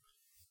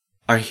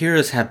Our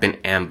heroes have been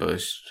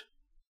ambushed.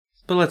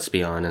 But let's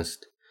be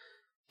honest.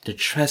 They're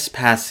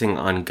trespassing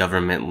on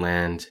government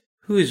land.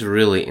 Who is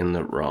really in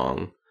the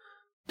wrong?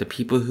 The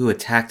people who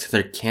attacked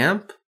their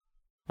camp?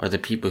 Or the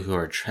people who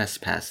are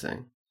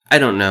trespassing? I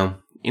don't know.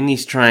 In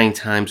these trying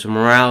times,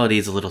 morality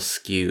is a little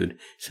skewed.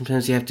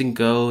 Sometimes you have to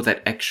go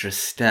that extra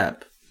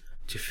step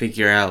to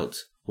figure out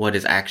what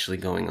is actually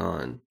going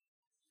on.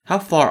 How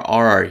far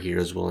are our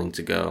heroes willing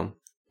to go?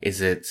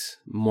 Is it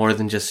more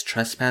than just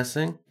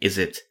trespassing? Is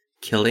it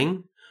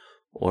killing?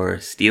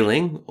 Or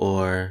stealing?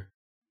 Or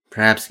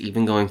perhaps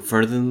even going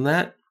further than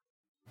that?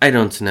 I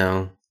don't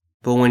know.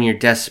 But when you're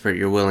desperate,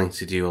 you're willing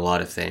to do a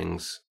lot of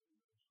things.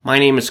 My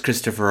name is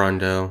Christopher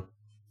Rondo,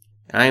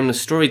 and I am the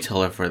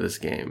storyteller for this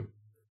game.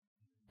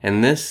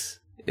 And this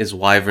is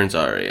Wyvern's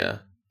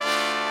Aria.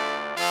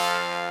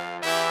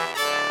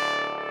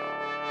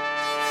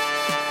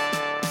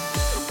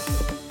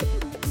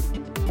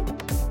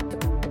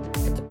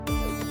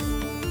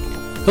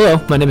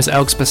 Hello, my name is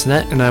Alex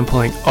Bissonette, and I'm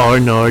playing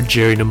Arnar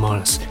Jerry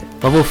Nemanis,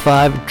 level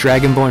 5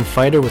 Dragonborn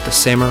fighter with the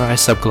Samurai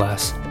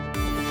subclass.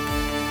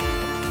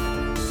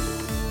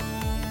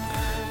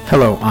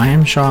 Hello, I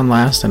am Sean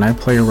Last, and I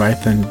play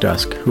Rythan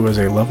Dusk, who is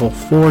a level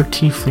 4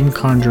 Tiefling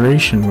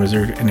Conjuration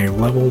Wizard and a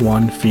level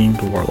 1 Fiend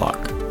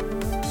Warlock.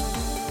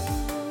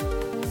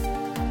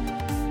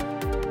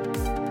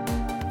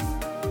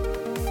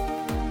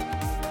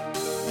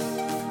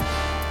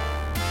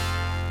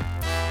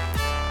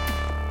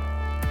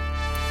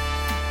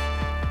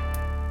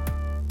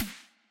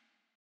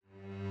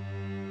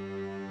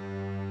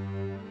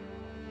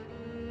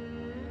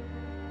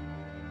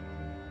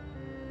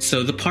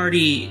 So the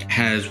party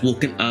has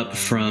woken up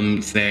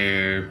from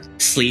their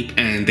sleep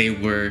and they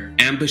were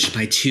ambushed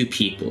by two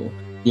people.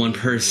 One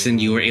person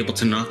you were able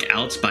to knock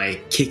out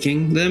by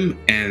kicking them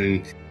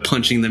and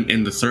punching them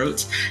in the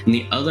throat, and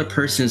the other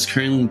person is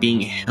currently being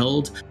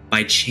held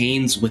by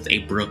chains with a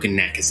broken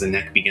neck as the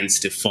neck begins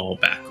to fall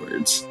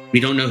backwards. We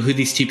don't know who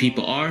these two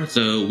people are,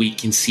 though we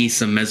can see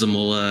some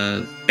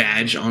Mesomola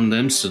badge on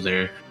them, so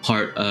they're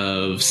part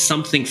of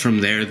something from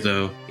there,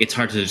 though it's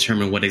hard to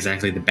determine what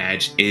exactly the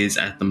badge is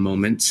at the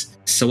moment.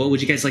 So what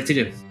would you guys like to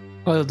do?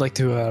 I would like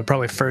to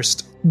probably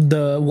first,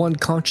 the one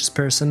conscious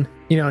person,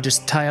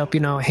 just tie up,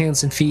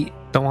 hands and feet.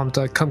 Don't want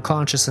them to come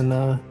conscious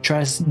and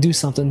try to do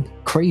something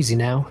crazy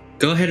now.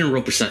 Go ahead and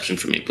roll perception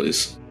for me,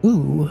 please.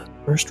 Ooh,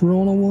 first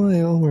roll in a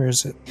while. Where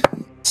is it?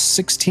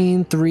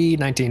 16, 3,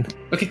 19.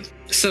 Okay,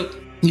 so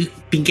you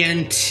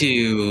begin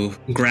to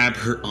grab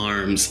her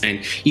arms,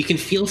 and you can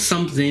feel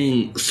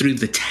something through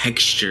the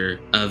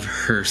texture of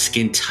her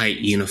skin-tight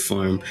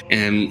uniform,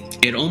 and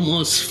it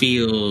almost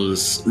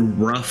feels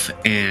rough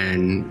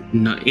and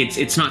not.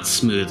 It's not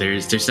smooth.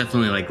 There's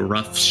definitely like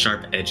rough,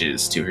 sharp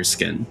edges to her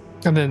skin.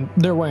 And then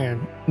they're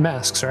wearing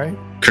masks, right?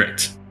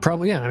 Correct.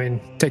 Probably, yeah.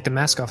 Take the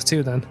mask off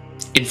too, then.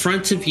 In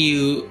front of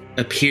you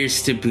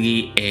appears to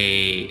be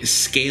a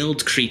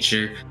scaled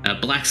creature,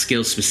 black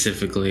scale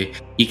specifically.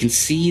 You can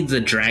see the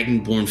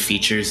dragonborn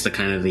features,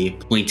 the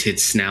pointed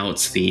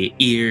snouts, the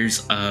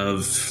ears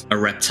of a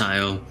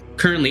reptile,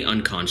 currently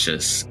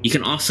unconscious. You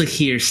can also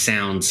hear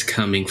sounds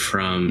coming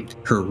from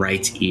her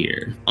right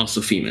ear,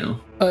 also female.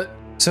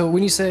 So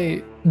when you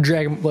say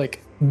dragon,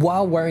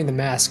 while wearing the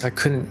mask, I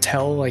couldn't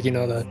tell,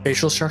 the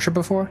facial structure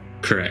before?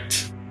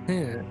 Correct.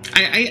 Yeah.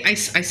 I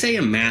say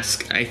a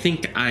mask. I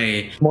think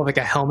more like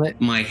a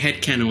helmet. My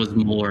headcanon was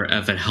more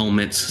of a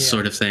helmet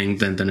sort of thing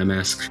than a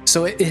mask.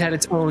 So it had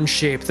its own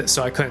shape,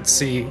 so we couldn't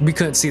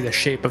see the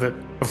shape of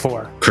it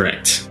before.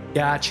 Correct.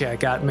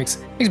 Gotcha.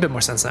 Makes a bit more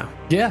sense now.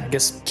 Yeah, I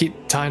guess keep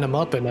tying them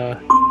up and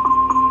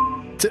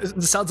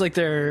it sounds like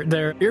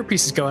their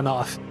earpiece is going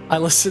off. I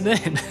listen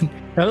in.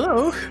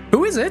 Hello,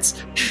 who is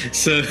it?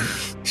 So,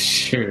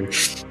 sure.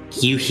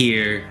 You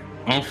hear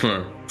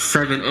Alpha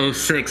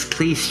 706,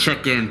 please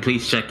check in.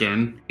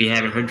 We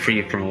haven't heard from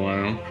you for a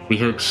while. We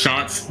heard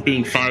shots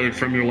being fired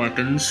from your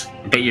weapons,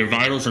 but your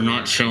vitals are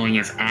not showing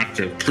as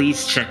active.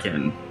 Please check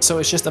in. So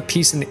it's just a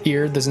piece in the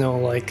ear. There's no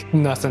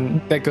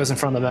nothing that goes in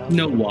front of that.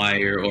 No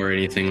wire or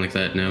anything like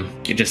that, no.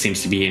 It just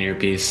seems to be an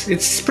earpiece.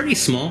 It's pretty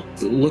small.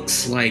 It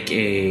looks like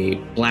a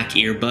black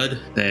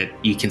earbud that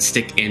you can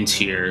stick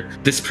into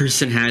this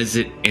person has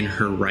it in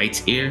her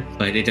right ear,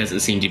 but it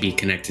doesn't seem to be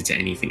connected to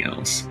anything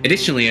else.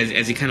 Additionally,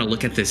 as you kind of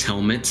look at this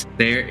helmet,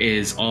 there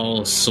is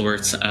all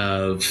sorts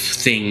of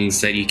things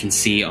that you can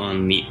see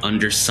on the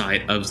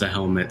underside of the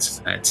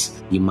helmet that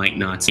you might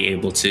not be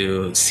able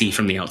to see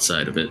from the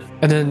outside of it.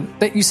 And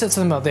then you said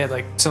something about they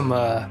had some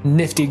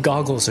nifty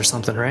goggles or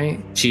something, right?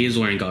 She is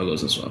wearing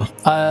goggles as well.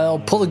 I'll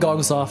pull the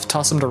goggles off,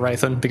 toss them to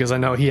Rythan because I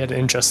know he had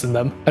interest in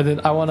them. And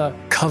then I want to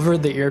cover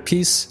the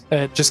earpiece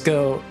and just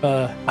go,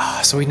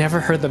 so we never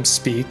heard them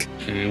speak.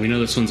 And we know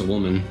this one's a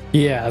woman.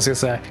 Yeah, I was going to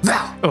say,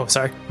 Val! Oh,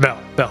 sorry. Val,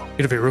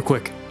 it'll be real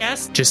quick.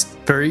 Yes? Just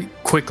very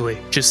quickly,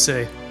 just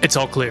say, it's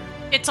all clear.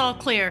 It's all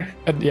clear.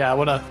 And yeah, I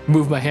want to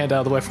move my hand out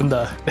of the way from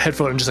the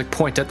headphone and just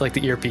point at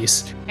the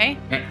earpiece. Okay.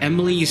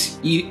 Emily,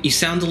 you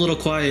sound a little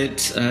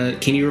quiet.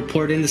 Can you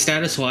report in the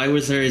status? Why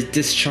was there a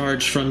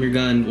discharge from your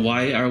gun?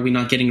 Why are we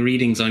not getting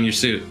readings on your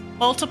suit?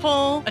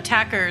 multiple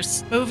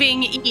attackers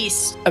moving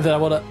east. And then I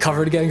want to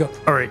cover it again and go,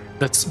 all right,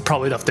 that's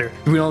probably enough there.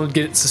 We don't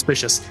get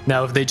suspicious.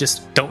 Now, if they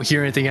just don't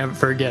hear anything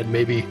ever again,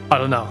 maybe, I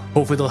don't know.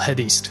 Hopefully they'll head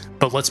east.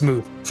 But let's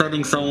move.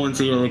 Sending someone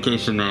to your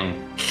location now.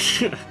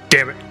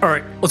 Damn it. All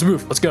right, let's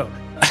move. Let's go.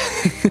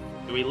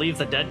 Do we leave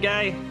the dead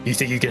guy? You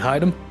think you can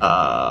hide him?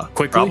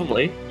 Quickly?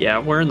 Probably. Yeah,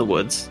 we're in the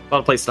woods. Not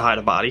a place to hide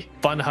a body.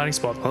 Find a hiding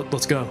spot.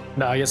 Let's go.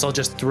 Now, I guess I'll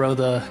just throw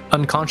the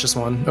unconscious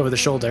one over the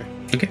shoulder.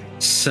 Okay.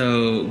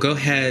 So go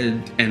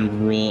ahead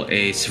and roll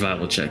a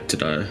survival check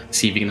to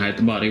see if you can hide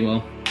the body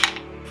well.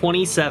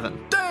 27.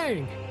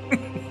 Dang!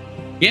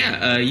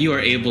 Yeah, you are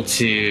able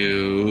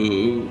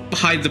to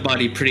hide the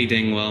body pretty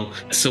dang well.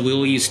 So we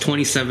will use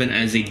 27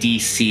 as a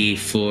DC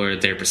for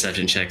their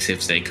perception checks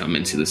if they come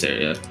into this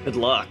area. Good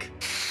luck.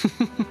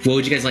 What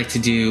would you guys like to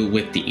do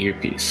with the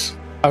earpiece?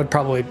 I would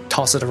probably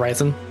toss it to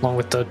Rythan along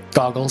with the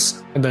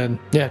goggles. And then,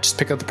 yeah, just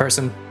pick up the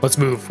person. Let's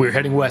move. We're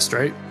heading west,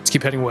 right? Let's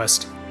keep heading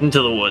west.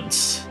 Into the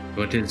woods.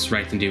 What does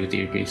Rythan do with the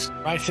earpiece?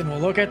 Rythan will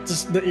look at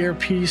the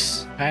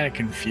earpiece, kind of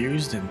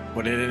confused, and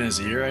put it in his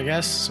ear, I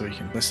guess, so he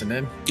can listen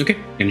in. Okay.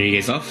 And are you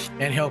guys off?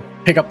 And he'll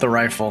pick up the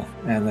rifle,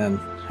 and then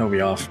he'll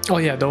be off. Oh,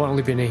 yeah, don't want to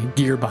leave any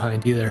gear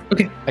behind either.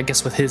 Okay. I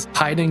guess with his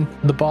hiding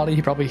the body,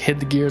 he probably hid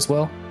the gear as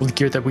well. The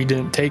gear that we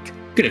didn't take.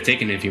 Could have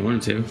taken it if you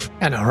wanted to.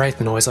 I know,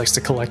 Rythan always likes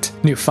to collect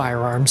new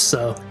firearms,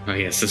 so... Oh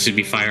yes, this would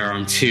be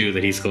firearm 2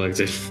 that he's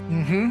collected.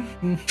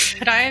 Mm-hmm.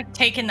 Could I have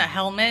taken the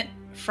helmet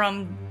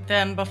from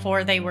them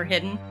before they were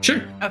hidden?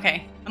 Sure.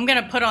 Okay, I'm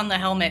gonna put on the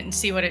helmet and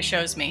see what it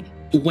shows me.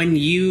 When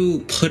you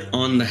put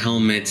on the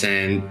helmet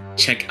and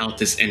check out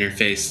this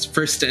interface,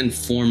 first and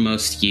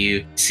foremost,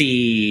 you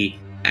see,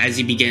 as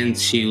you begin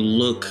to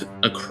look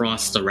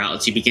across the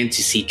routes, you begin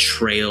to see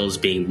trails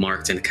being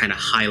marked and kind of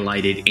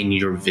highlighted in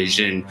your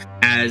vision.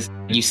 As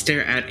you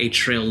stare at a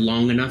trail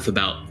long enough,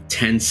 about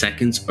 10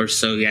 seconds or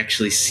so, you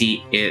actually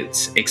see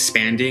it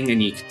expanding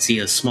and you can see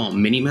a small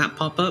mini map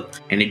pop up.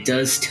 And it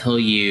does tell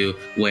you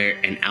where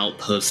an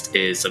outpost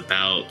is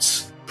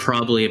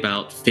probably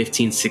about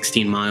 15,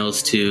 16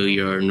 miles to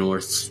your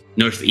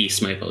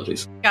northeast. My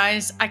apologies.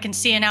 Guys, I can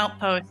see an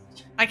outpost.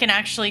 I can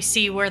actually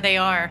see where they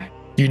are.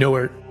 You know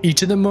where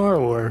each of them are,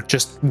 or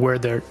just where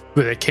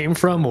they came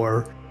from,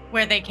 or...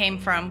 Where they came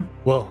from.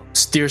 Well,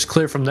 steer's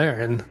clear from there,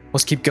 and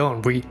let's keep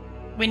going.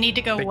 We need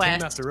to go They west.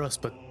 came after us,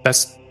 but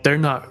they're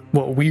not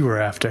what we were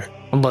after.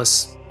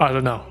 Unless, I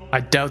don't know.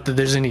 I doubt that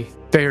there's any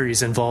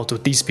fairies involved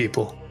with these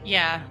people.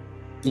 Yeah.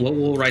 What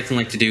will Rythan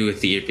like to do with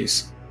the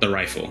earpiece? The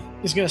rifle.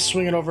 He's gonna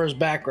swing it over his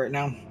back right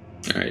now.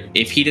 Alright,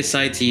 if he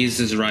decides to use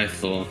his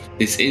rifle,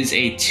 this is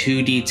a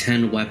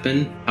 2d10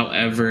 weapon.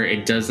 However,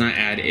 it does not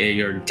add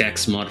your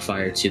dex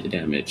modifier to the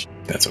damage.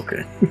 That's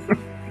okay.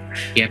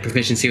 You have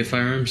proficiency with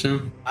firearms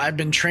now? I've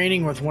been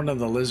training with one of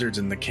the lizards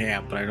in the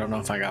camp, but I don't know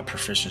if I got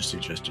proficiency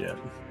just yet.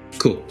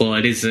 Cool. Well,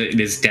 it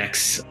is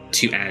dex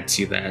to add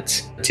to that,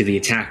 to the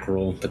attack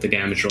roll, but the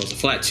damage roll is a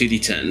flat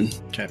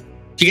 2d10. Okay.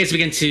 You guys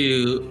begin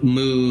to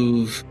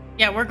move.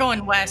 Yeah, we're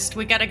going west.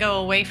 We gotta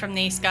go away from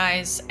these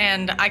guys,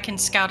 and I can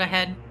scout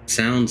ahead.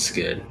 Sounds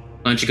good.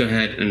 Why don't you go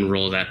ahead and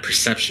roll that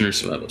perception or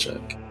survival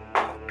check?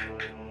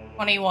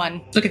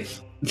 21. Okay.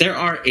 There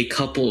are a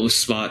couple of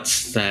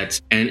spots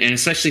that, and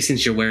especially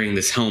since you're wearing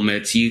this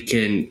helmet, you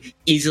can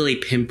easily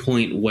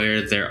pinpoint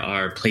where there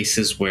are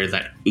places where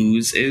that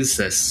ooze is,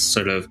 this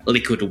sort of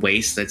liquid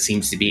waste that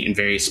seems to be in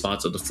various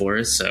spots of the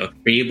forest. So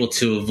you're able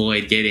to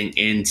avoid getting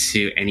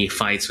into any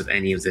fights with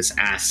any of this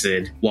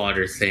acid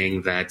water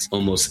thing that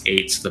almost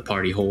ate the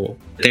party whole.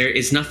 There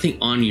is nothing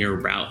on your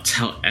route.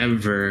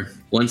 However,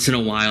 once in a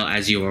while,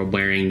 as you are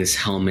wearing this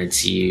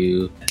helmet,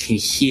 you can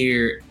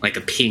hear like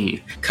a ping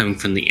coming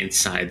from the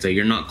inside, though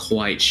you're not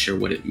quite sure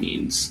what it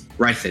means.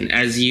 Rythan,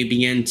 as you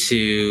begin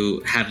to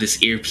have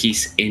this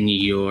earpiece in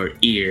your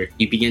ear,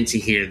 you begin to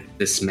hear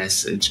this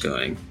message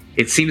going.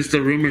 It seems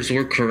the rumors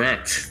were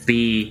correct.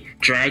 The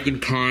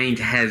dragonkind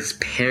has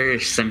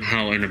perished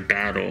somehow in a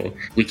battle.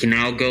 We can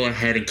now go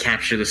ahead and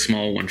capture the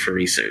small one for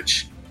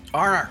research.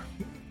 Arnar,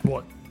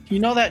 What? you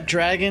know that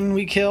dragon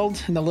we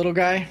killed and the little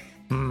guy?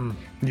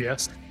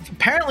 Yes.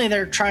 Apparently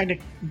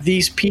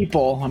these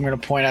people, I'm going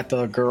to point at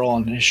the girl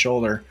on his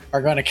shoulder,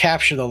 are going to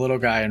capture the little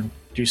guy and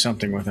do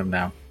something with him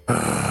now.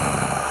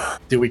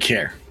 Do we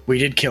care? We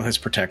did kill his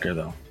protector,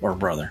 though, or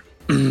brother.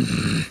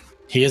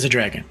 He is a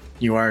dragon.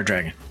 You are a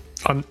dragon.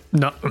 I'm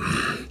not...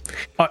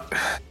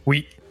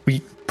 we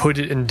put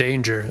it in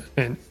danger,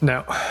 and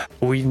now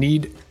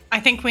I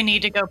think we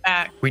need to go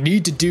back. we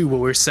need to do what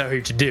we're set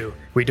here to do.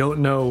 We don't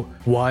know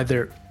why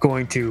they're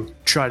going to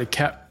try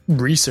to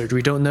research.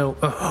 We don't know.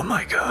 Oh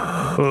my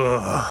god.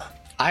 Ugh.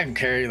 I can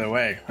carry either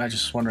way. I was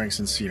just wondering,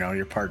 since,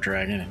 you're part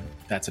dragon and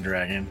that's a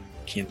dragon,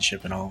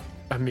 kinship and all.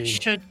 I mean,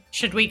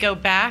 Should we go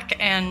back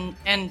and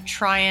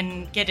try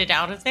and get it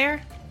out of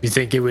there? you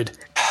think it would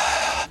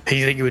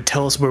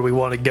tell us where we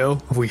want to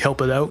go if we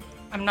help it out?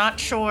 I'm not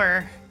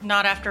sure.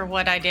 Not after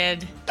what I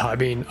did. I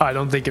mean, I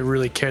don't think it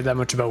really cared that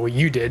much about what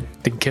you did.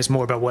 I think it cares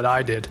more about what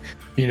I did.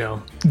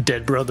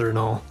 Dead brother and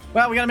all.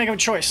 Well, we got to make a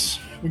choice.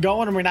 We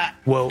going or we not?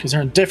 Well, Because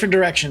they're in different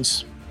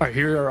directions. All right,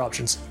 here are our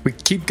options. We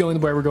keep going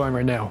the way we're going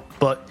right now,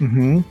 but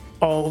Mm-hmm.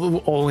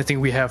 the only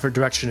thing we have for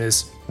direction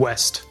is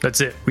west.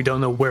 That's it. We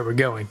don't know where we're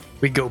going.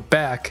 We go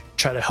back,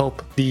 try to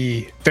help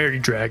the fairy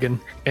dragon,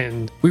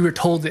 and we were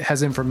told it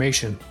has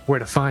information where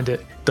to find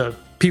it. The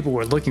people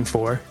we're looking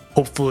for,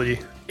 hopefully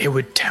it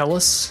would tell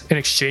us in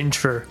exchange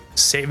for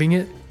saving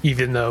it,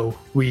 even though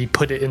we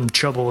put it in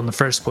trouble in the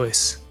first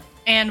place.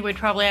 And we'd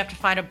probably have to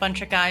fight a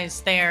bunch of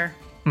guys there.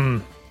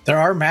 There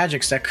are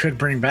magics that could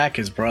bring back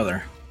his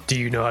brother. Do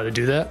you know how to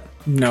do that?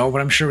 No,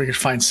 but I'm sure we could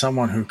find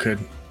someone who could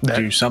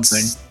do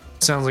something.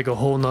 Sounds like a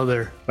whole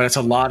nother, But it's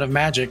a lot of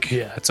magic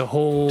yeah, it's a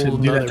whole to do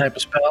that nother type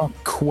of spell.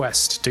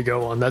 quest to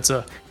go on. That's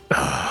a,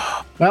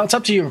 Well, it's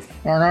up to you.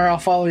 Arnar, I'll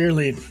follow your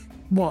lead.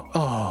 what?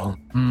 Oh,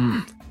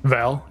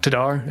 Val,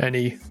 Tadar,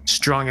 any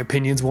strong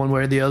opinions one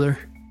way or the other?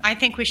 I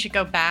think we should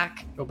go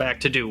back Go back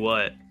to do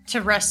what?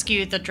 to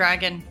rescue the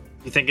dragon.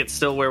 You think it's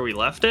still where we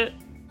left it?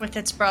 With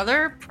its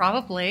brother?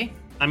 Probably.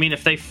 I mean,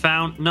 if they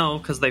found... No,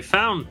 because they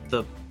found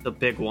the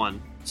big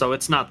one. So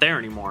it's not there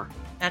anymore.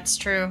 That's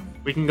true.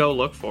 We can go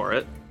look for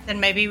it. Then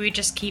maybe we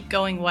just keep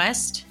going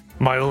west?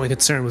 My only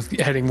concern with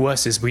heading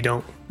west is we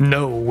don't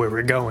know where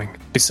we're going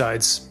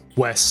besides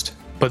west.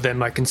 But then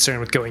my concern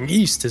with going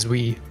east is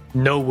we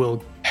know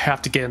we'll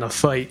have to get in a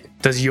fight.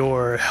 Does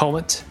your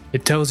helmet,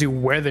 it tells you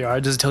where they are?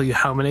 Does it tell you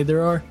how many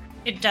there are?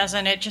 It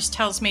doesn't. It just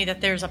tells me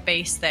that there's a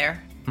base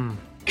there.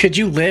 Could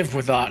you live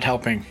without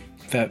helping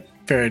that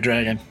fairy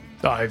dragon?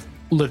 I've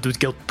lived with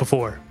guilt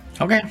before.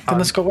 Okay, then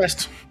let's go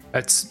west.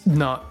 That's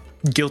not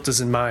guilt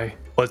is in my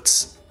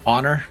what's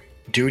Honor,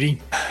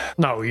 duty.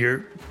 no,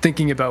 you're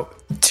thinking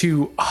about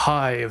too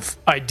high of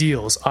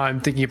ideals. I'm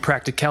thinking of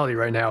practicality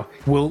right now.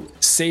 Will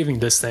saving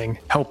this thing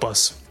help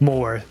us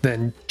more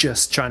than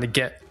just trying to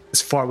get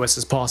as far west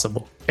as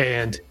possible?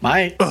 And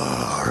Might.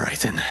 all right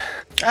then,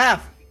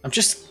 I'm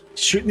just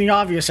shooting the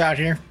obvious out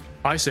here.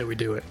 I say we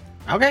do it.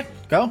 Okay,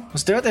 go.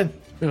 Let's do it then.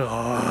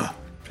 Ugh,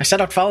 I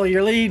said I'd follow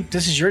your lead.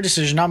 This is your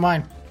decision, not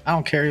mine. I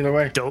don't care either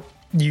way. don't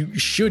you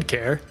should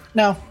care.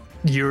 No.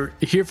 You're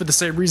here for the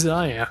same reason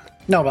I am.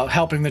 No, about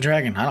helping the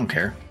dragon. I don't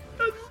care.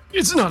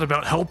 It's not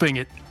about helping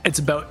it. It's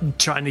about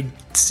trying to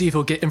see if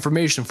it'll get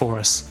information for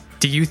us.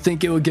 Do you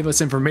think it will give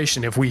us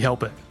information if we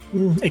help it?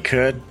 It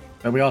could.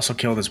 But we also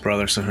killed his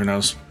brother, so who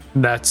knows?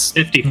 That's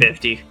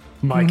 50-50.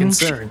 my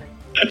concern.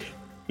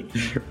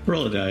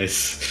 Roll a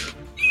dice.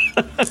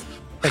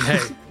 And hey,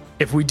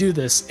 if we do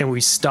this and we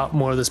stop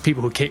more of those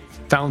people who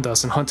found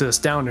us and hunted us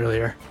down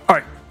earlier, all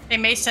right. They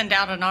may send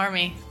out an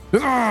army.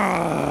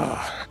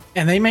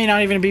 And they may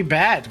not even be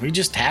bad. We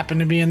just happen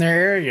to be in their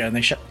area, and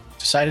they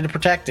decided to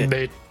protect it.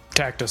 They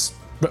attacked us.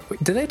 But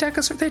did they attack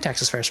us? They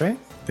attacked us first, right?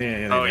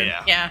 Yeah, they Oh, did.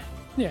 yeah. Yeah.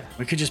 Yeah.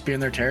 We could just be in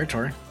their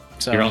territory.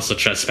 So You're also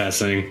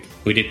trespassing.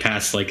 We did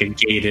pass like a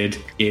gated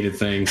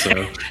thing,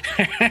 so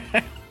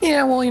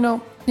Yeah. Well, you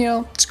know,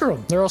 screw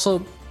them. They're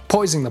also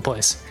poisoning the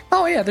place.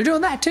 Oh yeah, they're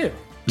doing that too.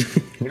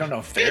 we don't know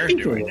if they're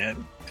doing it.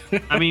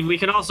 I mean, we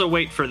can also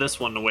wait for this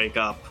one to wake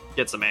up,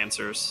 get some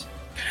answers.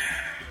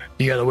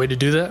 You got a way to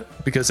do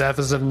that? Because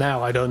as of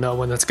now, I don't know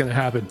when that's going to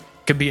happen.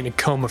 Could be in a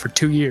coma for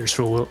 2 years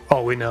for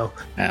all we know.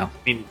 Now,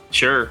 I mean,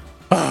 sure.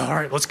 All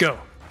right, let's go.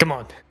 Come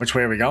on. which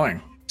way are we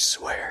going?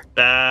 Swear.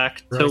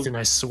 Back Right, to...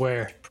 I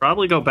swear.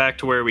 Probably go back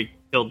to where we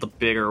killed the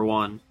bigger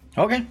one.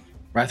 Okay.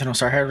 Rathan will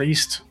start heading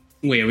east.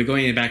 wait, are we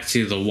going back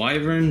to the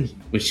Wyvern,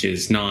 which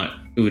is not?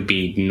 It would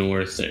be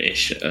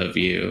north-ish of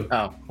you.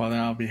 Oh, well then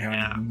I'll be heading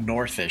Yeah.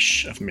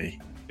 northish of me.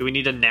 Do we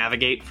need to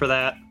navigate for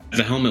that?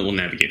 The helmet will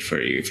navigate for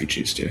you if you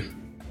choose to.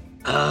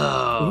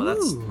 Oh,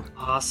 that's Ooh.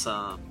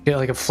 awesome. Get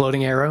like a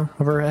floating arrow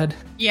over her head.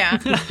 Yeah.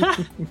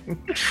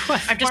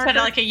 I've just had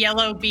like a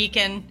yellow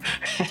beacon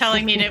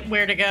telling me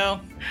where to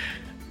go.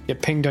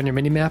 Get pinged on your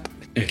mini map.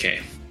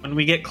 Okay. When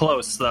we get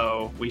close,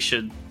 though, we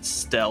should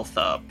stealth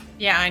up.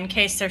 Yeah, in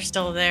case they're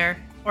still there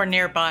or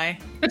nearby.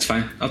 That's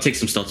fine. I'll take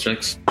some stealth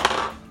checks.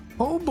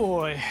 Oh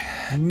boy.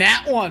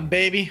 Nat 1,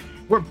 baby.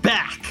 We're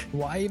back!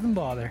 Why even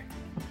bother?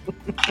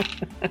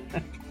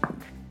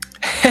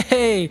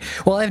 Hey,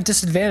 well, I have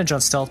disadvantage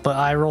on stealth, but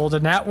I rolled a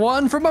nat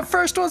 1 for my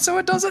first one, so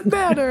it doesn't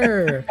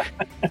matter.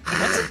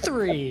 That's a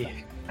 3.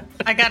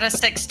 I got a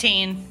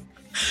 16.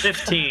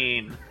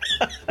 15.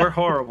 We're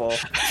horrible.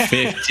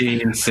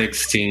 15,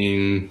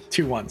 16,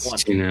 2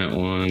 ones. 2 nat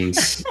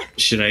ones.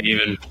 Should I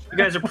even? You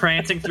guys are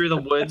prancing through the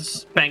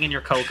woods, banging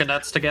your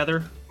coconuts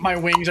together. My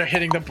wings are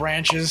hitting the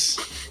branches.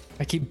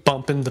 I keep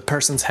bumping the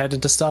person's head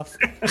into stuff.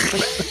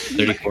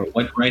 34.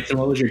 What, Bryson,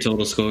 what was your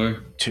total score?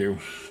 2.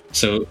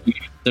 So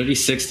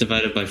 36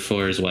 divided by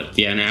 4 is what?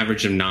 Yeah, an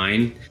average of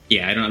 9.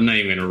 Yeah, I'm not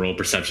even gonna roll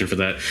perception for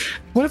that.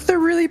 What if they're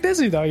really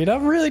busy, though? You know,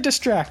 really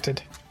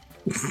distracted.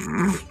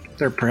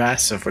 Their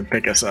passive would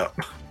pick us up.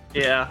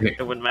 Yeah,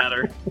 it wouldn't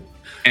matter.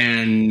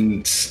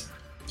 And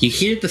you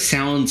hear the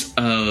sounds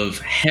of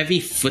heavy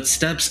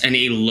footsteps and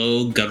a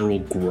low guttural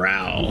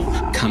growl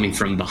coming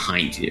from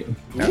behind you.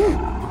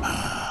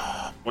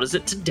 What is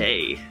it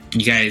today?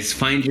 You guys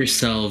find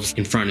yourselves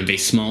in front of a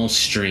small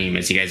stream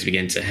as you guys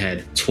begin to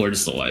head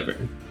towards the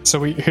wyvern. So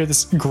we hear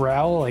this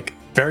growl, like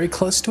very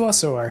close to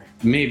us, or?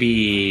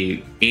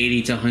 Maybe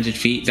 80 to 100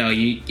 feet. Now,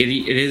 it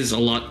is a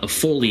lot of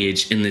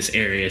foliage in this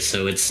area,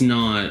 so it's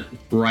not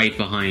right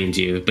behind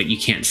you, but you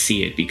can't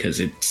see it because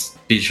it's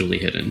visually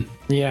hidden.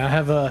 Yeah, I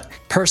have a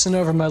person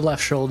over my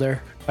left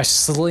shoulder. I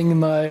sling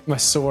my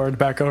sword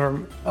back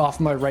over off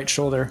my right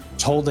shoulder,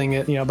 holding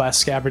it, by a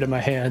scabbard in my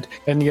hand,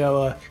 and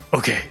go,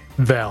 okay,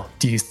 Val,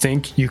 do you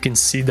think you can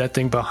see that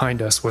thing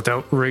behind us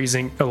without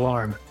raising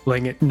alarm,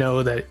 letting it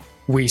know that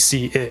we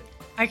see it?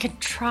 I could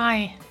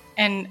try.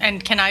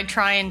 And can I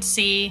try and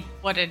see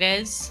what it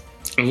is?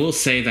 I will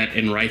say that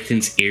in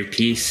Rythan's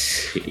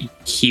earpiece,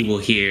 he will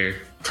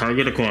hear,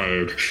 target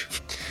acquired.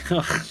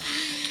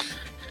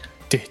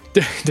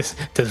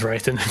 Does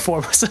Rythan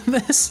inform us of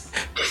this?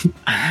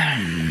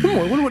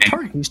 I wonder what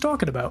target he's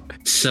talking about.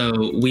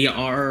 So we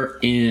are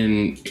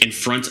in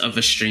front of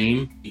a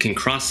stream. You can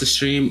cross the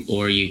stream,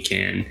 or you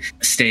can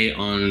stay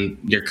on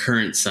your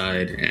current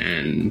side,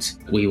 and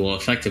we will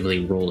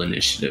effectively roll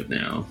initiative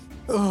now.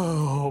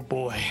 Oh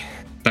boy.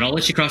 But I'll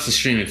let you cross the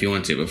stream if you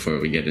want to before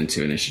we get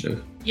into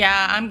initiative.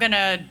 Yeah, I'm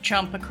gonna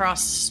jump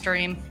across the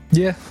stream.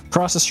 Yeah,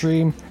 cross the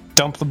stream,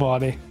 dump the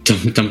body.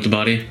 Dump the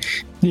body?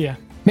 Yeah.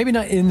 Maybe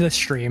not in the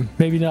stream.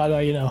 Maybe not,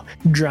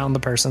 drown the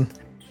person.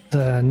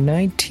 The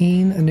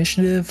 19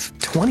 initiative,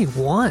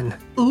 21.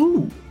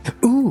 Ooh.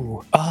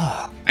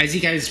 As you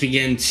guys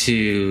begin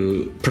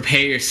to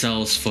prepare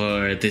yourselves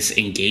for this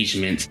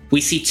engagement, we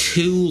see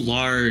two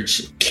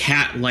large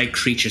cat-like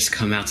creatures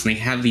come out, and they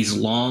have these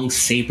long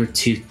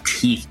saber-toothed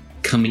teeth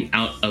coming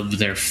out of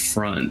their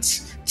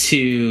front.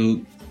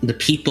 To the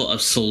people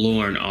of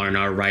Solorn,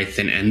 Arnar,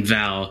 Rythan, and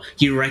Val,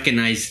 you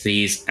recognize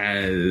these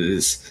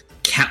as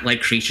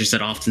cat-like creatures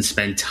that often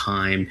spend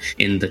time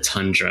in the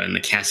tundra and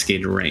the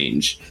Cascade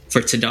Range. For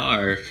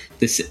Tadar,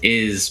 this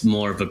is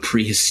more of a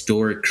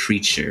prehistoric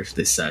creature,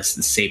 this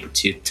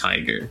saber-toothed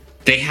tiger.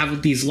 They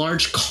have these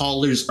large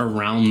collars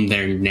around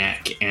their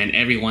neck, and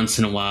every once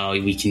in a while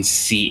we can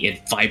see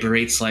it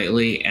vibrate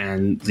slightly,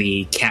 and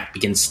the cat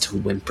begins to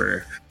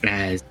whimper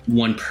as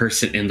one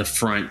person in the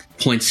front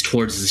points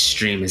towards the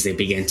stream as they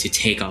begin to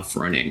take off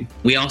running.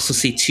 We also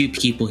see two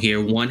people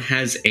here. One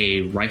has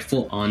a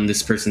rifle on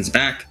this person's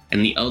back,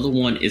 and the other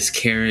one is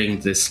carrying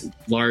this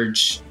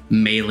large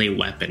melee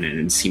weapon, and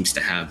it seems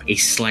to have a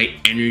slight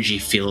energy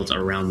field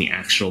around the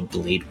actual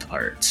blade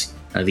part.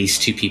 These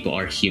two people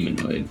are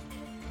humanoid.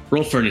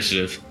 Roll for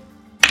initiative.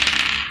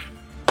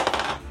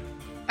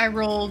 I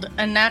rolled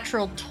a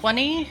natural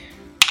 20,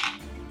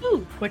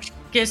 which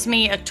gives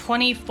me a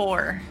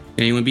 24.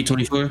 Anyone beat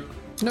 24?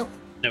 Nope.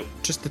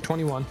 Just the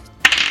 21.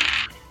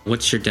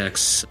 What's your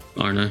dex,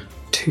 Arna?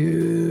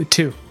 2.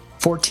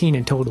 14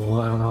 in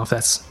total. I don't know if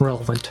that's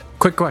relevant.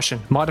 Quick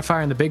question.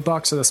 Modifier in the big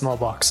box or the small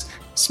box?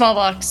 Small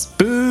box.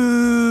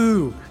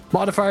 Boo!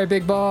 Modifier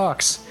big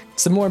box.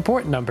 It's the more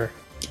important number.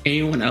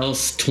 Anyone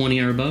else 20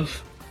 or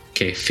above?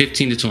 Okay,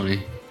 15 to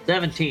 20.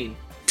 17.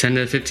 10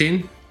 to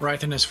 15?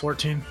 Rythan is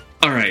 14.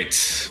 All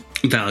right.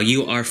 Val,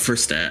 you are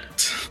first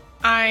at.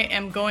 I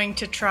am going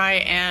to try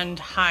and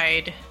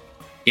hide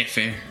Yeah,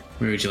 fair.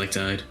 Where would you like to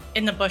hide?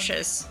 in the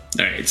bushes.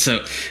 All right,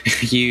 so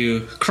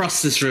you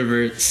cross this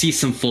river, see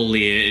some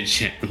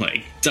foliage,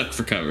 and duck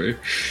for cover.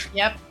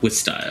 Yep. With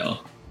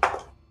style.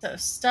 So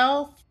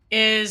stealth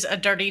is a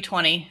dirty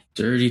 20.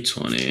 Dirty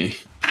 20.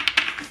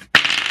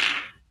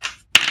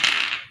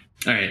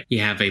 All right, you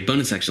have a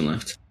bonus action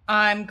left.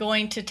 I'm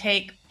going to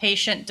take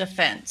patient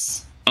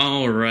defense.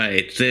 All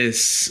right,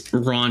 this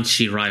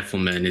raunchy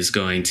rifleman is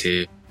going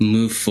to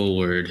move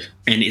forward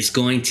and is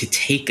going to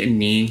take a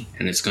knee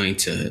and is going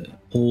to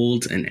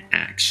hold an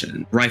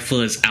action.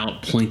 Rifle is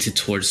out, pointed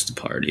towards the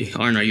party.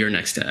 Arna, you're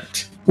next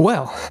act.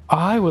 Well,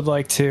 I would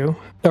like to.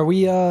 Are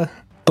we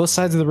both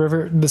sides of the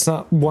river? There's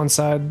not one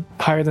side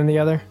higher than the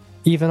other?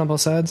 Even on both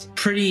sides?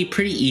 Pretty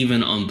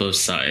even on both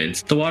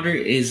sides. The water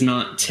is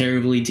not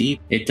terribly deep.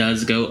 It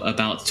does go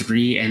about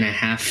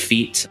 3.5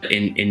 feet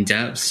in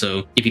depth,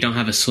 so if you don't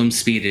have a swim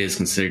speed, it is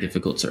considered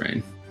difficult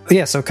terrain.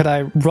 Yeah, so could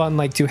I run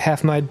do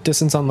half my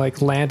distance on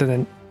land and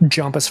then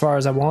jump as far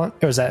as I want?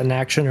 Or is that an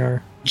action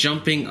or?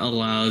 Jumping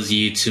allows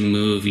you to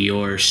move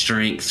your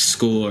strength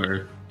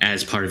score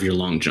as part of your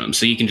long jump,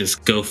 so you can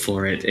just go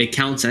for it. It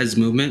counts as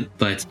movement,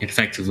 but it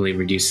effectively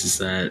reduces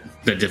the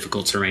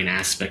difficult terrain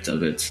aspect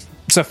of it.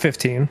 So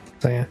 15.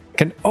 So yeah, I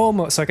can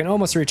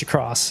almost reach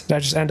across. I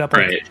just end up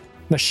right.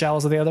 The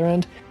shells at the other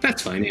end.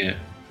 That's fine, yeah.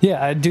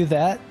 Yeah, I'd do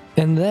that,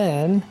 and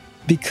then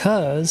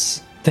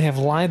because they have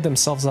lined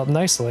themselves up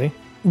nicely,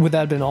 would that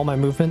have been all my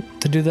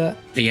movement to do that?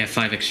 Yeah,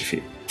 5 extra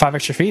feet. 5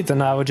 extra feet,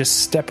 then I would just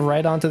step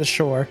right onto the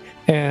shore.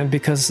 And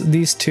because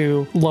these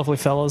two lovely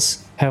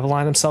fellows have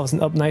lined themselves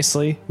up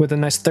nicely with a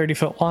nice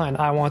 30-foot line,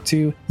 I want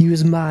to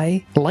use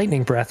my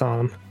lightning breath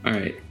on them. All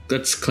right,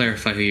 let's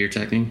clarify who you're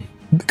attacking.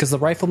 Because the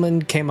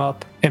rifleman came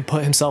up and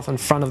put himself in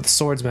front of the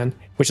swordsman,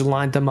 which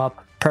lined them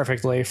up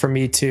perfectly for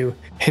me to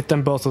hit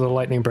them both with a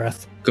lightning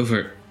breath. Go for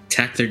it.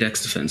 Attack their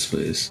dex defense,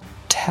 please.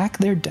 Attack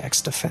their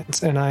dex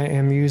defense. And I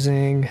am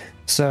using...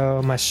 So,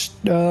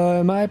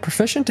 am I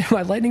proficient in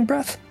my lightning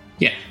breath?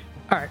 Yeah.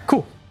 All right,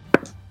 cool.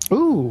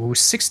 Ooh,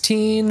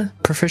 16.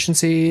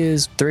 Proficiency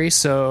is 3,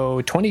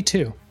 so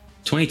 22.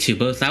 22.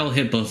 That will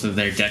hit both of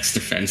their dex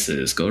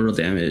defenses. Go roll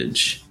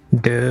damage.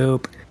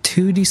 Dope.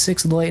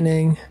 2d6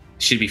 lightning.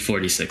 Should be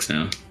 46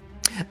 now.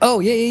 Oh,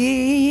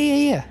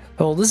 yeah.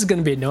 Well, this is going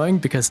to be annoying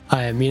because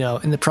I am,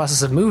 in the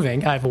process of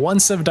moving. I have 1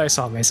 set of dice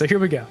on me, so here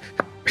we go.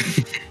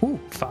 Ooh,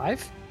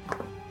 5,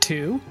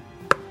 2,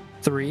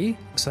 3,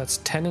 so that's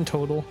 10 in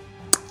total.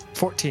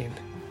 14.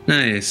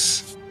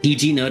 Nice. You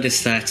do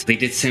notice that they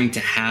did seem to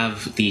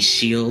have these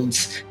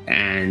shields,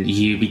 and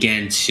you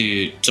began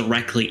to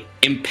directly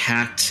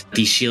impact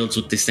these shields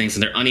with these things,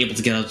 and they're unable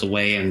to get out of the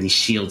way, and these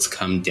shields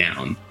come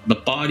down. The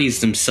bodies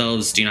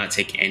themselves do not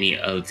take any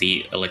of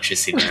the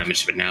electricity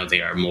damage, but now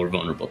they are more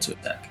vulnerable to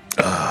attack.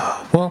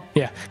 Well,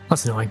 yeah,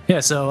 that's annoying.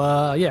 Yeah,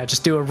 so,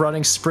 just do a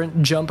running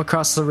sprint jump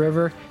across the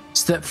river,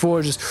 step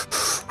forward, just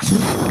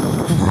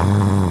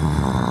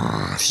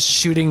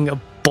shooting a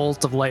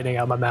bolt of lightning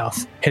out of my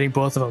mouth, hitting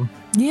both of them.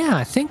 Yeah,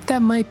 I think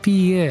that might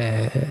be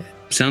it.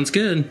 Sounds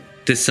good.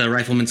 This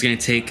rifleman's going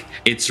to take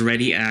its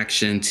ready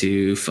action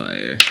to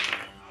fire.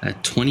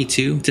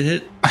 22 to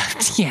hit?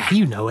 Yeah,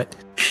 you know it.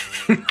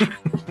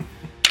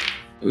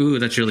 Ooh,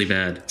 that's really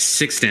bad.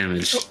 6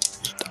 damage.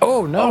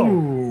 Oh,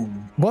 no.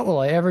 What will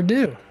I ever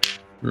do?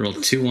 Roll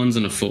 2 1s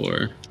and a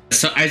 4.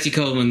 So as you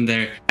go in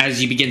there,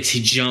 as you begin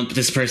to jump,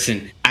 this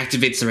person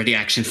activates the ready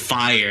action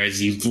fire.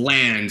 As you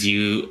land,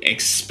 you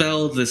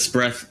expel this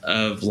breath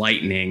of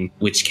lightning,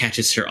 which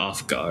catches her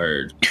off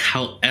guard.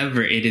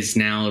 However, it is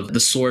now the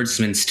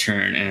swordsman's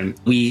turn, and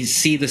we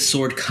see the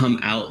sword come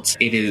out.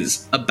 It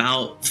is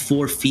about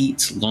 4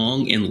 feet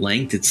long in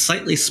length. It's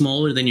slightly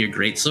smaller than your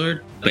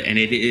greatsword, and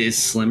it is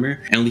slimmer.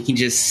 And we can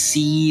just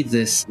see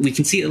this. We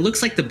can see it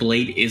looks like the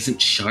blade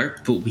isn't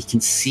sharp, but we can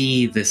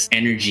see this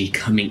energy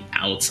coming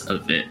out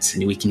of it.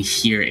 And we can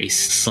hear a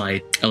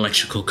slight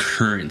electrical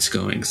current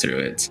going through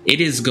it. It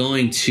is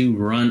going to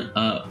run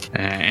up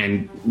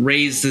and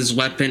raise this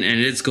weapon, and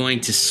it's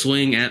going to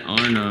swing at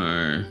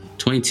Arnar.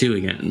 22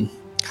 again.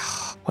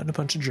 What a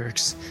bunch of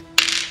jerks.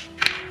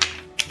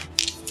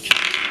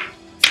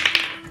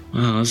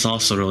 Wow, that's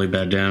also really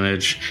bad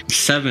damage.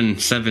 7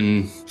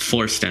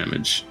 force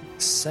damage.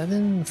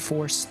 7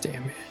 force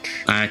damage.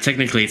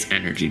 Technically, it's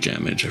energy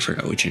damage. I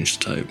forgot we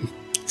changed the type.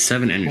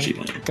 7 energy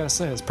damage. Gotta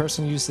say, this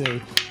person used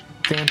a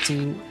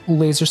fancy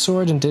laser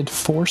sword and did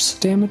force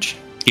damage.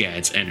 Yeah,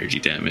 it's energy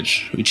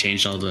damage. We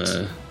changed all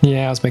the...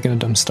 Yeah, I was making a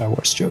dumb Star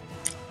Wars joke.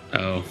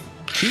 Oh.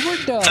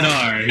 Keyword dog.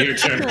 Tadar, your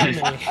turn.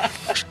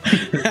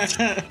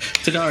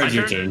 Tadar, it's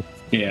your turn.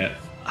 Yeah.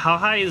 How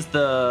high is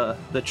the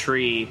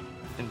tree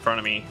in front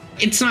of me?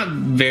 It's not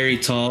very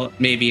tall,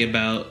 maybe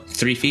about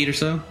 3 feet or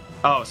so.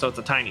 Oh, so it's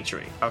a tiny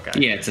tree. Okay.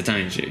 Yeah, it's a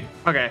tiny tree.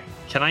 Okay.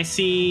 Can I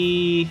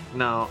see...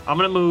 No. I'm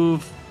going to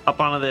move up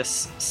onto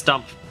this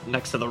stump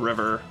next to the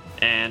river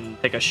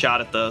and take a shot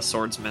at the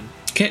swordsman.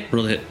 Okay,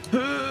 roll hit.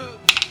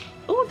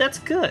 Oh, that's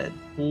good.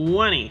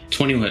 20.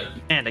 20 what?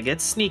 And I get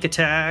sneak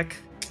attack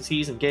because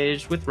he's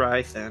engaged with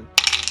Rythan.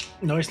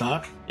 No, he's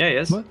not. Yeah, he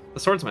is. What? The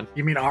swordsman.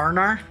 You mean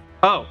Arnar?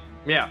 Oh,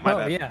 yeah, my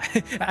bad. Yeah.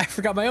 I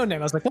forgot my own name.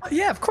 I was like, what?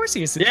 Yeah, of course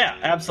he is. Yeah,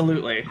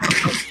 absolutely.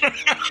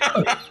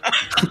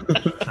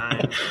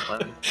 9,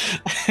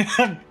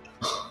 11.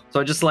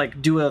 So I just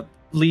do a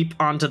leap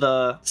onto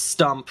the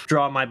stump,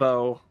 draw my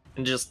bow,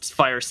 and just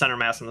fire center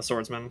mass on the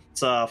swordsman.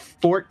 It's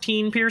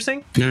 14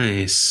 piercing.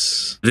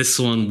 Nice. This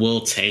one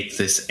will take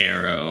this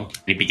arrow.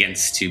 It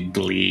begins to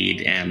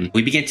bleed, and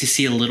we begin to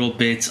see a little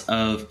bit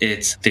of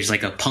it. There's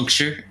a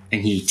puncture,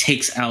 and he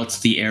takes out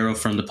the arrow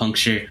from the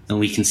puncture, and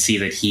we can see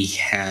that he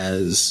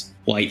has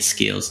white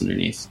scales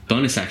underneath.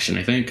 Bonus action,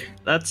 I think.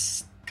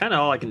 That's kind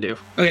of all I can do.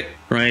 Okay,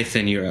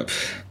 Rythan, you're up.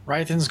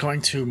 Rythan's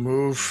going to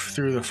move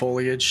through the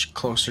foliage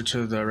closer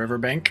to the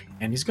riverbank,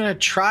 and he's going to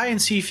try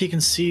and see if he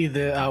can see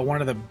the one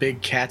of the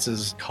big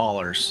cats'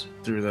 collars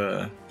through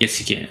the... Yes,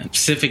 you can.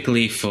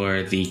 Specifically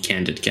for the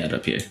candid cat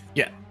up here.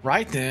 Yeah.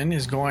 Rythan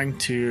is going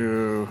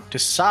to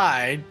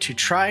decide to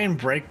try and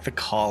break the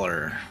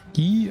collar.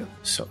 Yeah.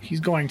 So he's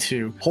going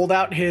to hold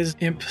out his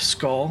imp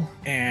skull,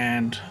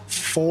 and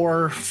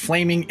 4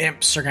 flaming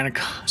imps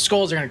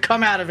skulls are going to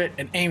come out of it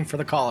and aim for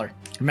the collar.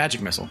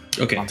 Magic missile.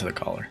 Okay. Onto the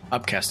collar.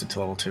 Upcasted to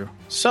level 2.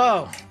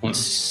 So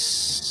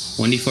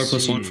 1d4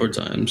 plus 1 4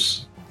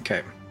 times.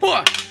 Okay.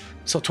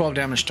 So 12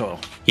 damage total.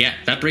 Yeah,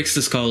 that breaks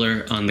the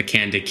collar on the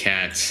candid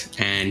cat,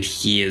 and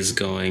he is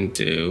going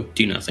to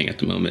do nothing at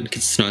the moment because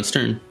it's not his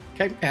turn.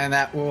 Okay, and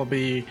that will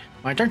be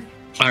my turn.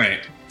 All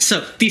right.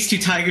 So these 2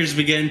 tigers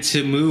begin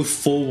to move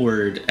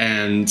forward,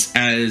 and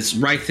as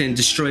Rythan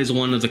destroys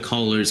one of the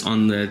collars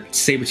on the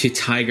saber-tooth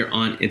tiger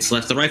on its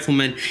left, the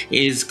rifleman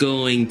is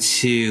going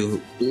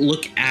to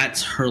look at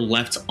her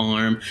left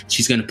arm.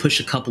 She's going to push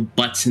a couple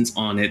buttons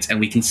on it, and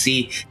we can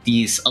see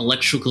these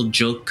electrical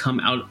joke come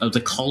out of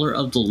the collar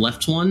of the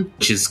left one,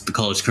 which is the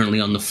collar is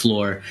currently on the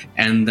floor,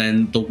 and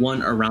then the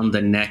one around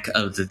the neck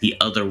of the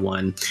other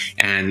one.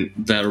 And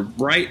the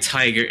right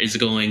tiger is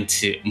going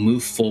to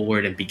move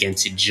forward and begin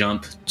to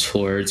jump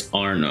towards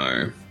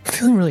Arnar. I'm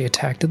feeling really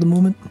attacked at the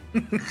moment.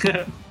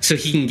 So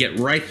he can get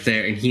right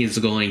there, and he is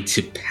going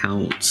to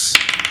pounce.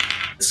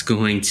 It's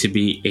going to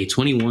be a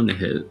 21 to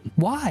hit.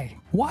 Why?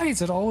 Why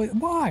is it always...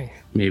 Why?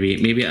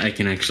 Maybe I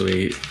can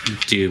actually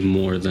do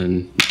more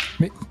than...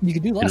 You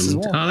could do less as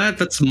well. Oh,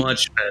 that's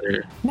much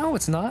better. No,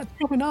 it's not.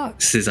 Probably not.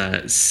 This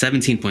is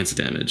 17 points of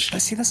damage.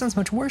 See, that sounds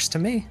much worse to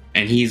me.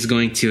 And he's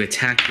going to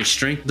attack your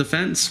strength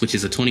defense, which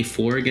is a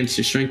 24 against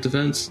your strength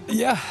defense.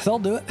 Yeah, they'll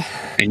do it.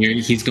 And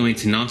he's going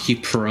to knock you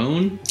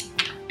prone,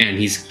 and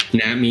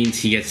that means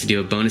he gets to do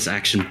a bonus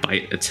action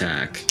bite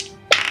attack.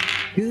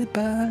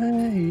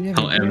 Goodbye.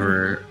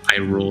 However, I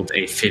rolled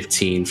a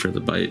 15 for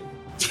the bite.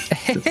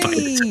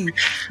 Hey,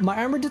 my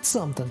armor did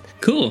something.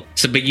 Cool.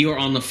 But you are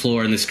on the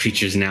floor, and this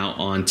creature is now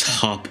on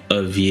top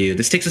of you.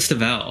 This takes us to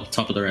Val,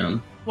 top of the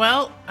round.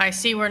 Well, I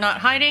see we're not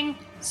hiding,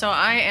 so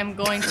I am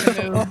going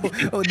to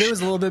move Oh, there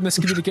was a little bit of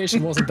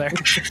miscommunication, wasn't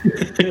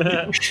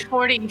there?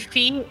 40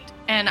 feet,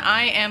 and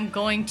I am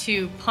going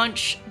to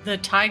punch the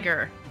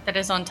tiger that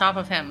is on top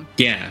of him.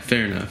 Yeah,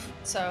 fair enough.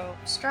 So,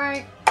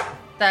 strike.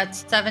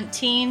 That's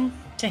 17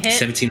 to hit.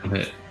 17 will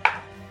hit.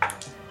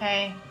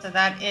 Okay, so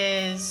that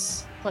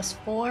is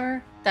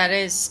 +4. That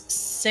is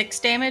 6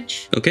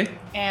 damage. Okay.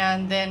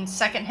 And then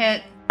second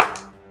hit.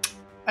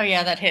 Oh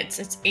yeah, that hits.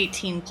 It's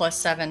 18 +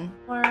 7.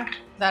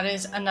 That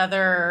is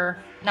another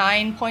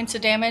 9 points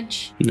of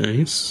damage.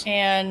 Nice.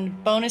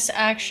 And bonus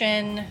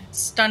action,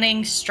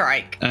 stunning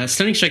strike.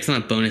 Stunning strike's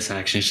not a bonus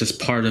action. It's just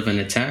part of an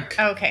attack.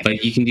 Okay.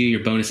 But you can do your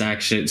bonus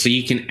action. So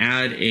you can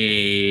add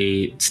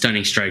a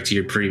stunning strike to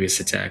your previous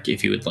attack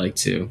if you would like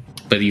to.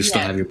 But you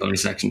still have your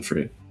bonus action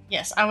free.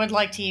 Yes, I would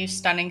like to use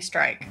stunning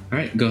strike. All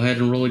right, go ahead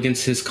and roll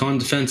against his con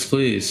defense,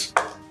 please.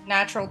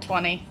 Natural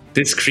 20.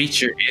 This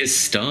creature is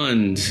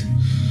stunned.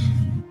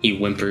 He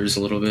whimpers a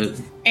little bit.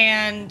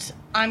 And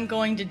I'm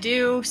going to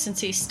do, since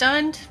he's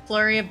stunned,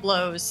 Flurry of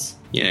Blows.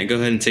 Yeah, go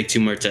ahead and take 2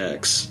 more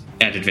attacks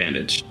at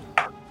advantage.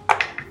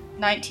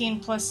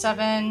 19 +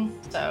 7,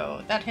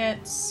 so that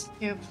hits.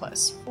 2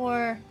 +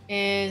 4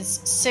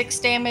 is 6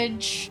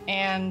 damage,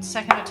 and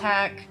second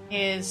attack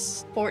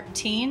is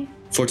 14.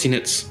 14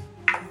 hits.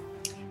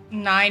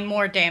 9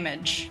 more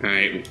damage. All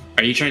right,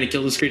 are you trying to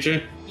kill this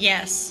creature?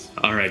 Yes.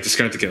 All right,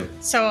 discard the kill.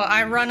 So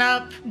I run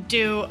up,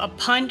 do a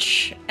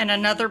punch and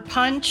another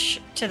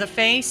punch to the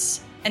face,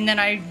 and then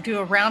I do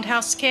a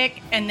roundhouse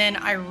kick, and then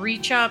I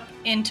reach up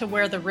into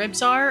where the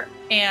ribs are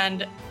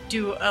and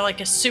do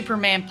like a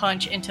Superman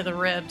punch into the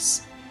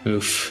ribs.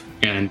 Oof.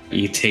 And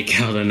you take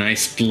out a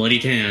nice bloody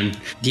tan.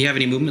 Do you have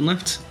any movement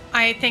left?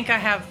 I think I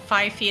have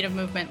 5 feet of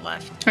movement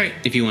left. All right,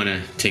 if you want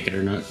to take it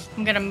or not.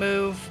 I'm going to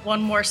move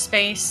 1 more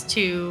space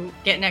to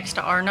get next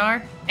to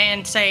Arnar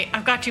and say,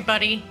 I've got you,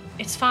 buddy.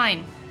 It's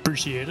fine.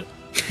 Appreciate it.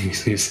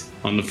 He's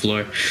on the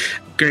floor.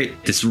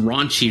 Great. This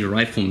raunchy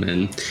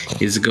rifleman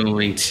is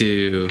going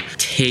to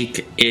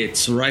take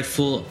its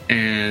rifle,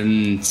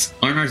 and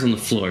Arnar's on the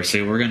floor,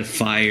 so we're going to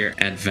fire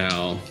at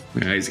Val. All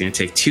right, he's going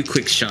to take 2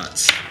 quick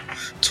shots.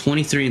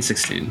 23 and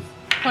 16.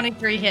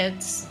 23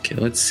 hits. Okay,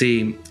 let's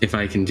see if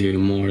I can do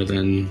more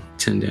than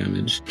 10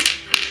 damage.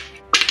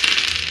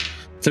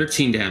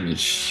 13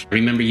 damage.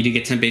 Remember, you do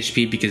get temp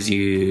HP because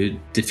you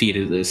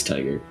defeated this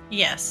tiger.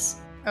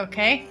 Yes.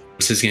 Okay.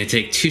 So it's going to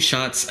take 2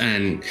 shots,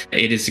 and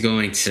it is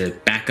going to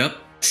back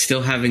up,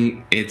 still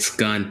having its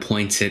gun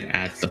pointed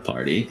at the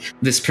party.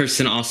 This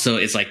person also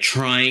is like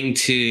trying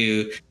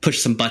to push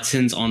some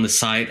buttons on the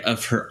side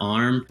of her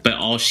arm, but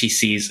all she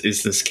sees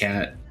is this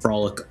cat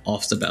frolic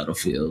off the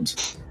battlefield.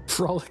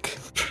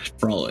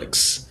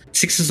 Frolics.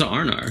 6 is to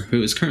Arnar,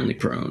 who is currently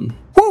prone.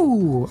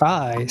 Woo!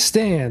 I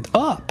stand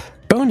up.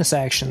 Bonus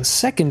action,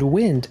 second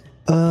wind.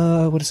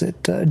 What is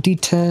it?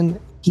 D10.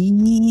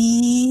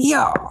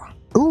 Yeah.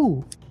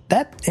 Ooh,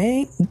 that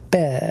ain't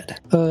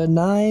bad.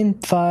 9,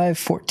 5,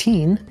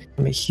 14. Let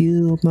me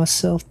heal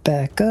myself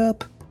back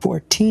up.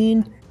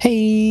 14. Hey,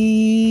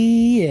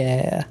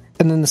 yeah.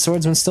 And then the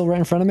swordsman's still right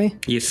in front of me?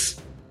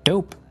 Yes.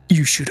 Dope.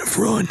 You should have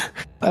run.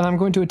 And I'm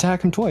going to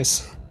attack him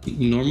twice.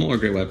 Normal or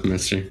Great Weapon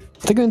Master? I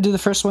think I'm going to do the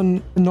first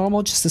one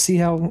normal just to see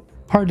how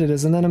hard it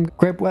is, and then I'm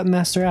Great Weapon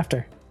Master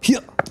after. Yeah.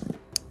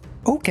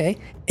 Okay.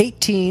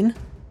 18.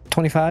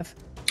 25.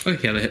 Oh,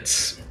 yeah, that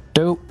hits.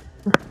 Dope.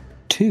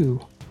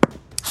 2,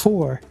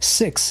 4,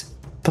 6,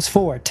 plus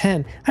 4,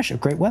 10. I should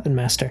have Great Weapon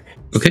Master.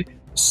 Okay.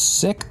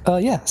 Sick.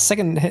 Yeah,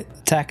 second hit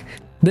attack.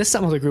 This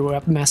time with a Great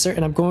Weapon Master,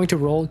 and I'm going to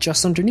roll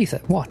just underneath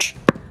it. Watch.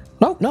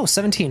 No,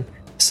 17.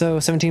 So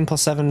 17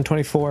 plus 7,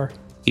 24.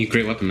 You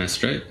Great Weapon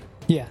Master, right?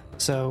 Yeah,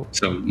 so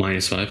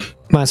 -5.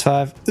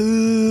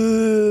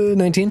 -5.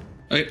 19.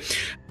 Okay.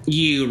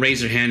 You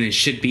raise your hand and it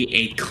should be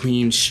a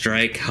clean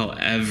strike.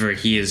 However,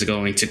 he is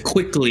going to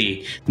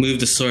quickly move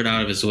the sword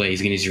out of his way.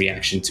 He's going to use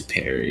reaction to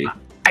parry.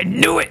 I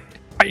knew it.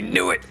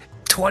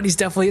 20's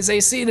definitely his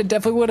AC, and it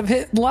definitely would have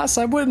hit last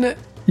time, wouldn't it?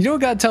 You don't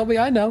gotta tell me,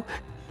 I know.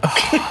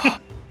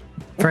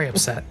 Very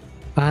upset.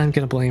 I'm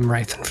gonna blame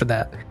Rythan for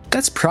that.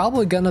 That's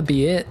probably gonna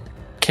be it.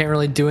 Can't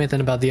really do anything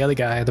about the other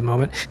guy at the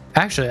moment.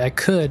 Actually, I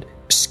could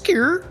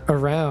skirt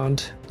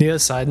around the other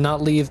side,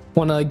 not leave.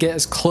 Want to get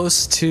as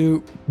closer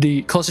to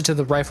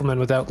the rifleman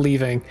without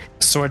leaving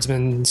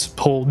swordsman's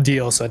whole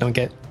deal, so I don't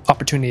get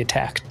opportunity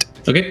attacked.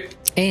 Okay.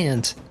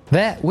 And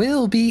that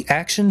will be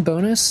action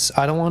bonus.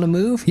 I don't want to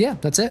move. Yeah,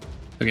 that's it.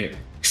 Okay.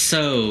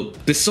 So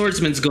the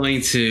swordsman's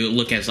going to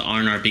look as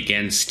Arnar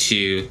begins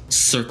to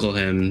circle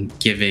him,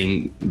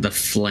 giving the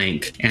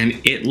flank, and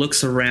it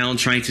looks around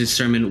trying to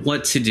determine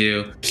what to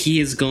do.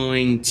 He is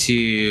going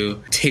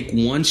to take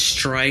one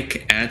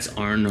strike at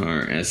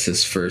Arnar as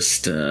his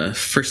first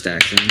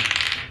action.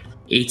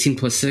 18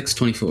 plus 6,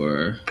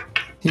 24.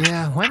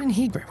 Yeah, why didn't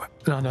he?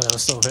 No, that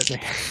was still hit me.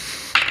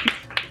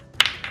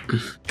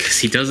 Because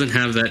he doesn't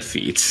have that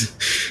feat.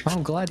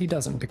 I'm glad he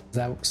doesn't, because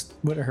that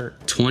would have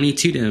hurt.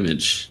 22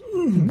 damage.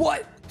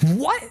 What?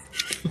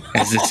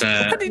 As it's,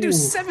 How did he do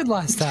 7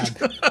 last time?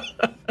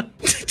 I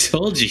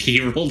told you,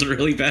 he rolled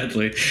really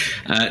badly.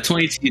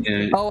 22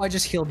 damage. Oh, I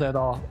just healed that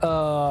all.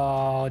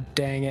 Oh,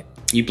 dang it.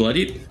 You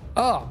bloodied?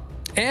 Oh,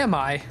 am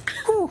I?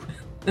 Whew.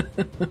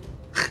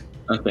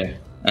 Okay.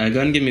 Go ahead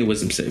and give me a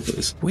wisdom save,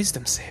 please.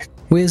 Wisdom save.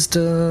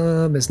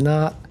 Wisdom is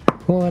not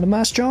one of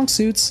my strong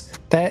suits.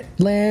 That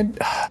land.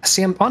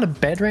 See, I'm on a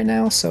bed right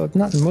now, so it's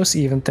not the most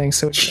even thing.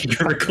 So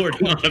You're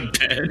recording on a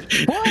bed.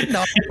 What?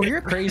 No,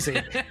 you're crazy.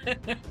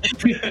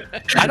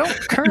 I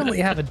don't currently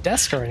have a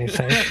desk or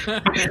anything.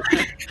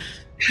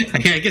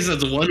 I guess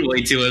that's one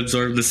way to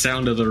absorb the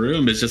sound of the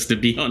room, is just to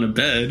be on a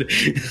bed.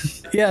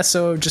 Yeah,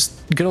 so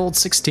just good old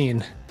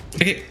 16.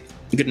 Okay,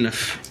 good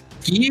enough.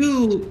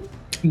 You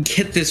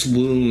hit this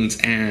wound,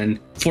 and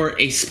for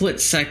a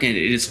split second,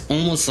 it is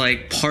almost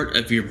like part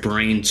of your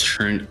brain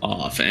turned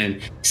off,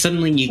 and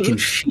suddenly you can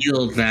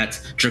feel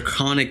that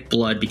draconic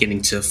blood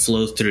beginning to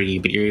flow through you,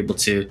 but you're able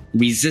to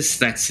resist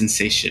that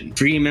sensation.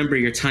 Do you remember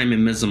your time in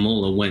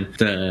Mezamola when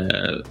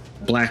the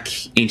black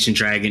ancient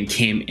dragon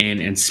came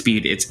in and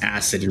spewed its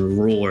acid and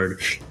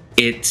roared?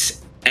 It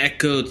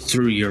echoed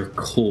through your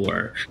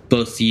core,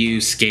 both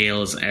you,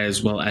 Scales,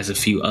 as well as a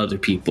few other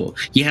people.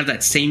 You have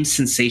that same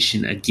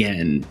sensation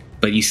again,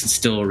 but you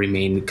still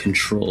remain in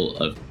control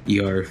of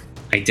your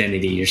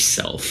identity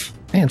yourself.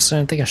 Man, so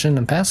I think I shouldn't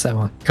have passed that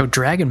one. Go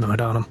dragon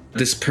mode on him.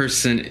 This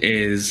person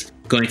is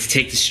going to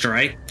take the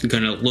strike,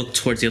 going to look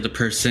towards the other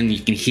person. You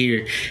can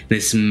hear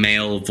this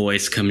male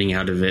voice coming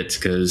out of it,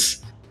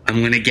 because I'm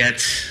going to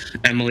get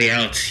Emily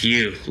out.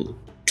 You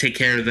take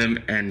care of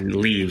them and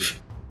leave.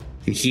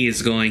 And he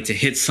is going to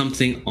hit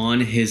something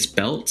on his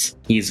belt.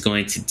 He is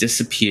going to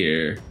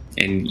disappear,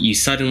 and you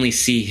suddenly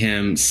see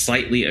him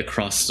slightly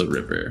across the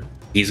river.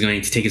 He's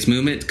going to take his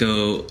movement,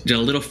 go a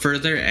little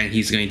further, and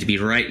he's going to be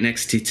right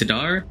next to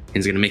Tadar, and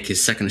he's going to make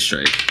his second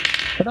strike.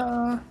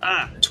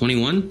 Ta-da!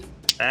 21.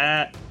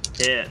 That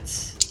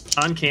hits.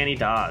 Uncanny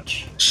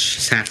dodge.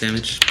 It's half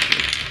damage.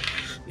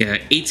 Yeah,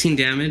 18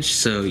 damage,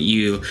 so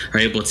you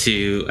are able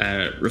to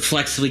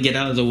reflexively get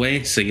out of the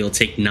way, so you'll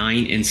take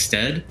 9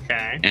 instead.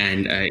 Okay.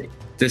 And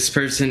this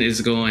person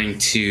is going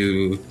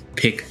to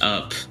pick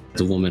up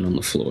the woman on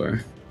the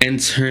floor.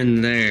 And turn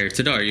there.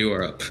 Tadar, you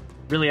are up.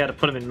 Really had to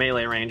put him in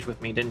melee range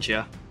with me, didn't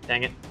you?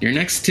 Dang it. You're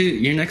next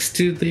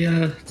to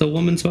the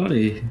woman's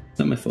body. It's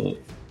not my fault.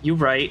 You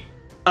right.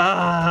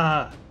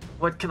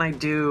 What can I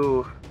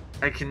do?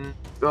 I can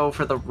go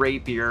for the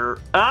rapier.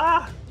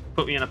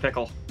 Put me in a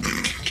pickle.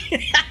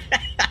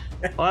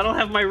 Well, I don't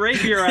have my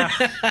rapier out.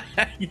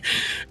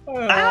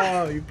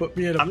 You put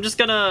me in a... I'm just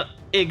gonna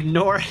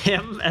ignore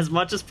him as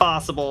much as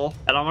possible,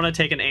 and I'm gonna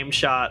take an aim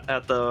shot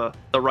at the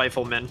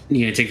rifleman.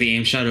 You gonna take the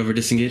aim shot over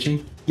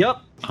disengaging? Yep.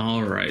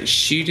 All right,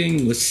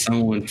 shooting with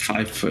someone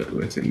 5 foot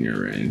within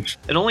your range.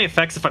 It only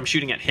affects if I'm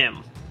shooting at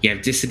him. You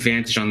have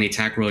disadvantage on the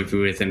attack roll if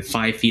you're within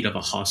 5 feet of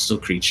a hostile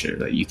creature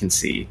that you can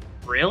see.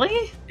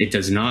 Really? It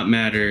does not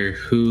matter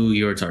who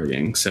you're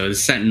targeting, so it's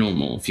set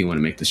normal if you want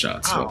to make the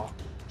shot. So. Oh,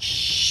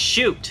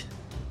 shoot.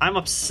 I'm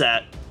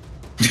upset.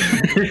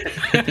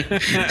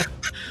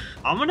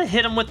 I'm gonna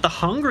hit him with the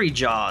hungry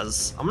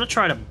jaws. I'm gonna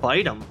try to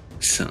bite him.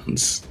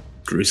 Sounds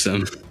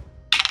gruesome.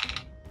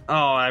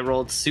 Oh, I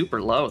rolled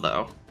super low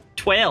though.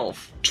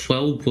 12.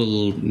 12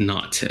 will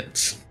not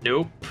hit.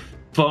 Nope.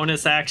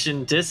 Bonus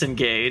action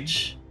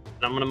disengage.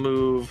 And I'm gonna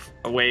move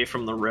away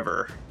from the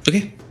river.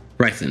 Okay,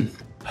 right then.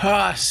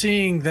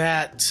 Seeing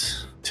that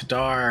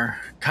Tadar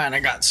kind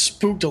of got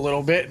spooked a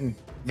little bit and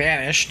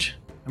vanished,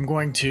 I'm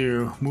going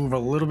to move a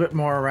little bit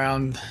more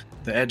around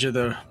the edge of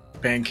the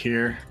bank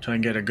here, try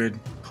and get a good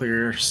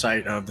clear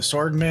sight of the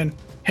swordman.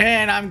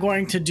 And I'm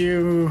going to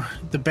do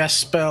the best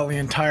spell in the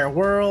entire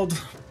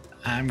world.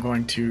 I'm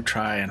going to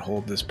try and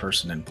hold this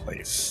person in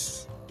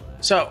place.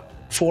 So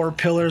 4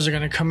 pillars are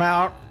going to come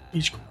out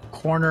each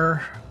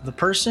corner of the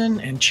person,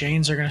 and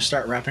chains are going to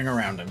start wrapping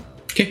around him.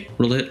 Okay,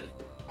 roll it.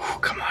 Oh,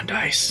 come on,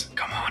 dice.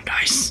 Come on,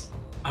 dice.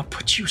 I'll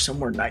put you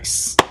somewhere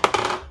nice.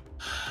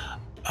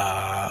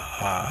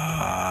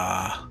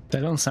 That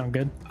don't sound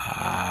good.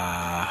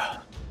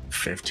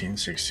 15,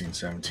 16,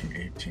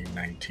 17, 18,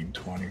 19,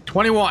 20,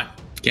 21.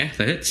 Yeah,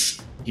 that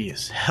hits. He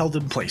is held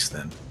in place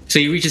then. So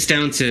he reaches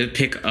down to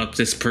pick up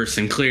this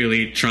person,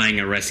 clearly trying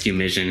a rescue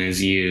mission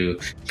as you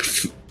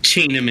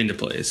chain him into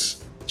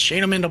place.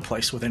 Chain him into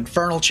place with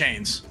infernal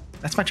chains.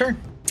 That's my turn.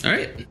 All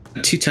right.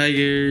 2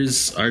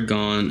 tigers are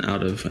gone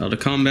out of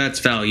combat.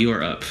 Val, you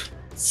are up.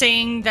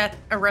 seeing that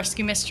a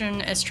rescue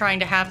mission is trying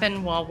to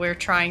happen while we're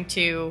trying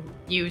to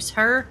use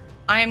her,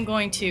 I am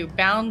going to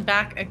bound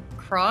back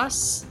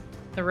across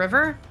the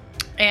river,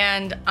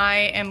 and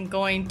I am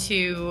going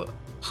to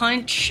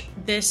punch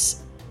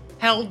this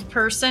held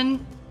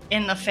person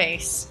in the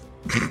face.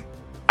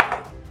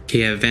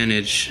 Okay,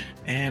 advantage.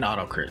 And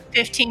auto crit.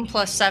 15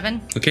 plus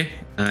 7. Okay,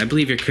 I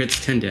believe your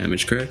crit's 10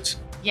 damage, correct?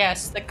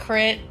 Yes, the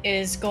crit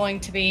is going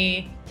to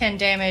be 10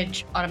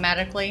 damage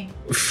automatically.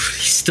 He's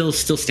still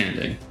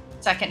standing.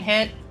 Second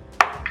hit,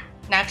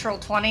 natural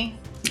 20.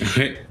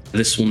 Alright,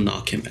 this will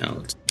knock him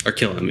out. Or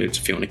kill him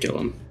if you want to kill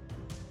him.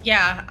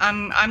 Yeah,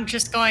 I'm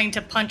just going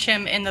to punch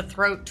him in the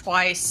throat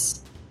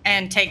twice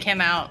and take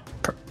him out.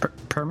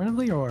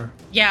 Permanently, or?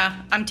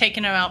 Yeah, I'm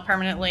taking him out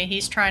permanently.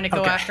 He's trying to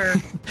go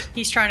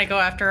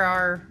after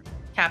our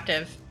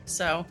captive.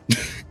 So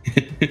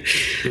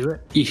Do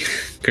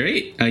it.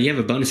 Great. You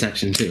have a bonus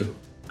action too.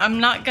 I'm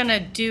not gonna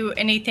do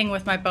anything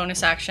with my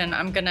bonus action.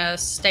 I'm gonna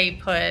stay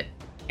put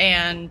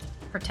and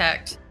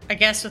protect. I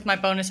guess with my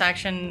bonus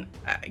action,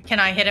 can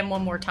I hit him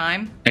one more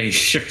time?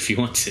 Sure, if you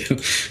want to.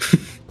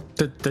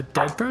 The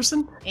dead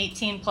person?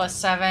 18 plus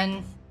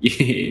 7.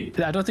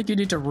 Yeah. I don't think you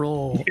need to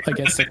roll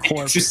against the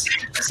corpse.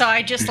 So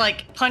I just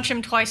like punch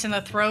him twice in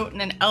the throat and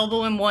then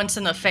elbow him once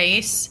in the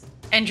face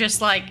and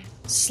just like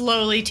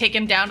slowly take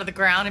him down to the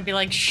ground and be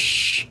like,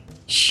 shh,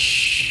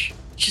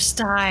 just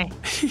die.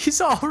 He's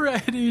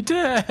already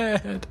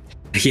dead.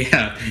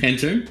 Yeah,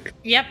 enter.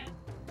 Yep.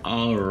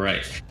 All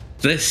right.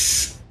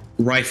 This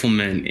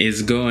rifleman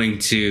is going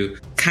to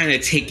kind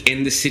of take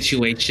in the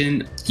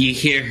situation. You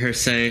hear her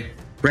say,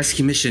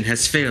 "Rescue mission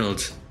has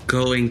failed.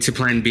 Going to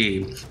plan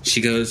B."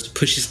 She goes,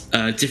 pushes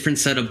a different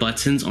set of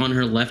buttons on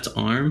her left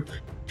arm.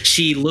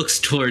 She looks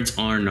towards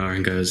Arnar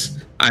and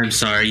goes, "I'm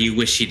sorry, you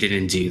wish you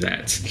didn't do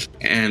that."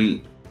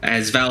 And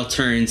as Val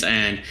turns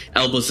and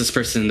elbows this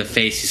person in the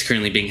face who's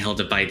currently being held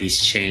up by these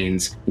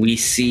chains, we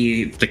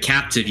see the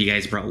captive you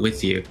guys brought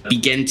with you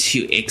begin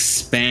to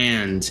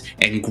expand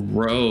and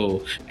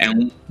grow.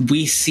 And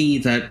we see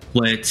that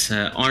what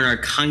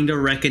Arnar kind of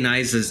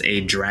recognizes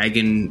a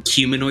dragon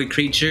humanoid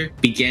creature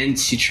begin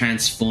to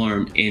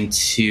transform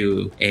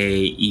into a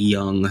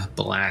young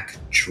black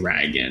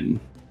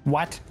dragon.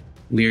 What?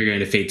 We are going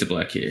to fade to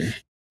black here.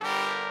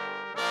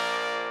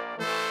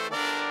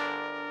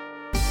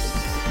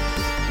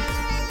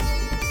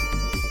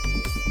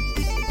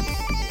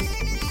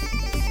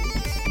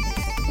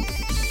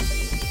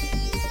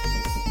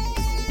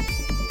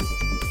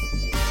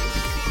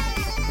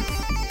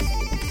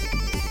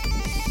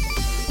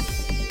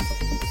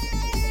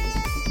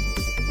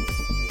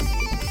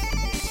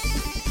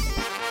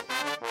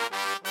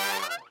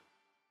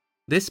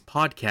 This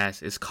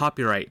podcast is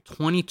copyright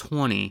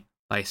 2020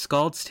 by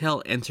Scald's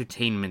Tale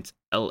Entertainment,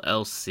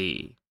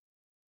 LLC.